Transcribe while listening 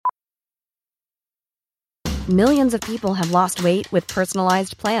Millions of people have lost weight with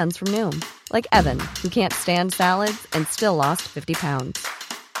personalized plans from Noom. Like Evan, who can't stand salads and still lost 50 pounds.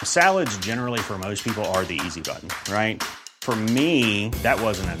 Salads generally for most people are the easy button, right? For me, that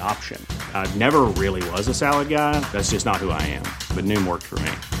wasn't an option. I never really was a salad guy. That's just not who I am. But Noom worked for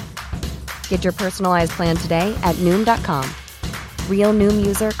me. Get your personalized plan today at Noom.com. Real Noom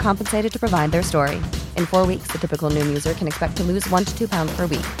user compensated to provide their story. In 4 weeks, the typical Noom user can expect to lose 1 to 2 pounds per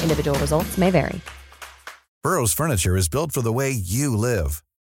week. Individual results may vary. Burrow's furniture is built for the way you live.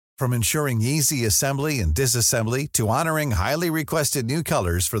 From ensuring easy assembly and disassembly to honoring highly requested new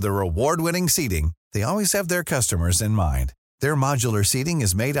colors for their award-winning seating, they always have their customers in mind. Their modular seating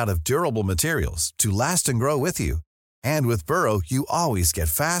is made out of durable materials to last and grow with you. And with Burrow, you always get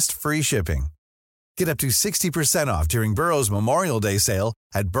fast, free shipping. Get up to 60% off during Burrow's Memorial Day sale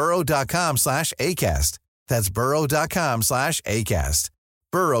at burrow.com/ACAST. That's burrow.com/ACAST.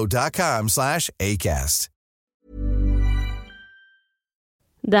 burrow.com/ACAST.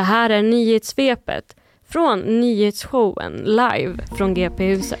 Det här är Nyhetssvepet från nyhetsshowen live från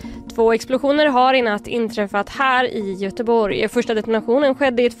GP-huset. 2 explosioner har i natt inträffat här i Göteborg. Första detonationen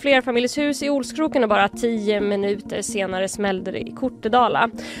skedde i ett flerfamiljshus i Olskroken och bara 10 minuter senare smällde det i Kortedala.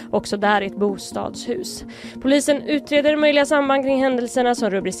 Också där i ett bostadshus. Polisen utreder möjliga samband kring händelserna som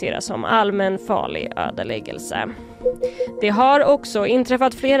rubriceras som allmän farlig ödeläggelse. Det har också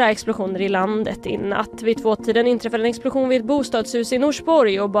inträffat flera explosioner i landet i natt. Vid 2-tiden inträffade en explosion vid ett bostadshus i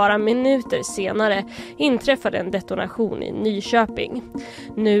Norsborg och bara minuter senare inträffade en detonation i Nyköping.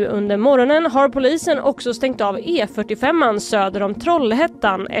 Nu under morgonen har polisen också stängt av E45 söder om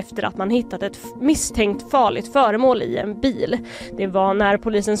Trollhättan efter att man hittat ett misstänkt farligt föremål i en bil. Det var när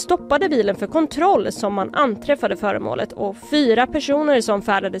polisen stoppade bilen för kontroll som man anträffade föremålet och 4 personer som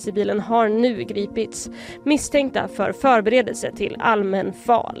färdades i bilen har nu gripits, misstänkta för förberedelse till allmän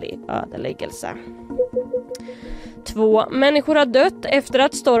farlig ödeläggelse. 2 människor har dött efter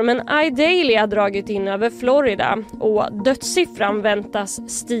att stormen Idalia dragit in över Florida och dödssiffran väntas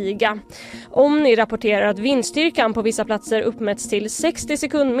stiga. Omni rapporterar att vindstyrkan på vissa platser uppmätts till 60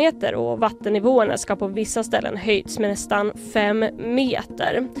 sekundmeter och vattennivåerna ska på vissa ställen höjts med nästan 5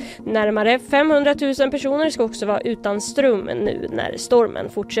 meter. Närmare 500 000 personer ska också vara utan ström nu när stormen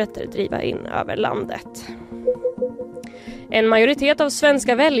fortsätter driva in över landet. En majoritet av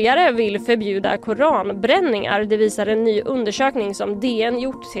svenska väljare vill förbjuda koranbränningar. Det visar en ny undersökning som DN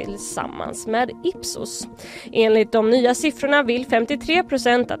gjort tillsammans med Ipsos. Enligt de nya siffrorna vill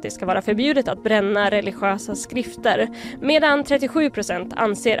 53% att det ska vara förbjudet att bränna religiösa skrifter, medan 37%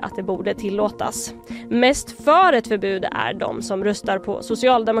 anser att det borde tillåtas. Mest för ett förbud är de som röstar på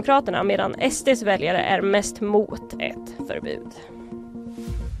Socialdemokraterna, medan SDs väljare är mest mot ett förbud.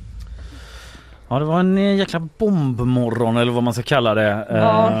 Ja, det var en jäkla bombmorgon eller vad man ska kalla det.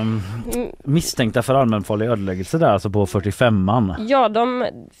 Ja. Misstänkta för allmänfarlig ödeläggelse där, alltså på 45an. Ja,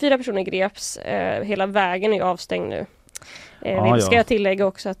 4 personer greps. Hela vägen är avstängd nu. Ska jag tillägga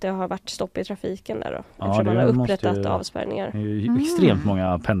också att det har varit stopp i trafiken där då. Eftersom man har upprättat avspärrningar. Det är ju extremt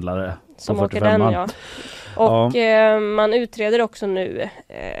många pendlare som åker den, ja. Och man utreder också nu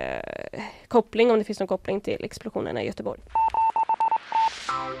koppling, om det finns någon koppling till explosionerna i Göteborg.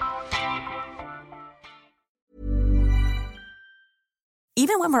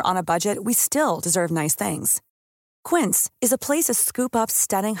 Even when we're on a budget, we still deserve nice things. Quince is a place to scoop up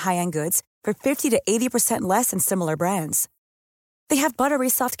stunning high-end goods for 50 to 80% less than similar brands. They have buttery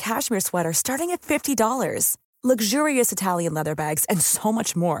soft cashmere sweaters starting at $50, luxurious Italian leather bags, and so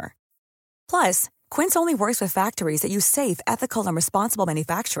much more. Plus, Quince only works with factories that use safe, ethical, and responsible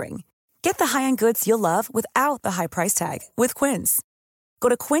manufacturing. Get the high-end goods you'll love without the high price tag with Quince. Go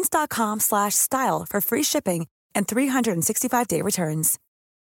to quince.com/style for free shipping and 365-day returns.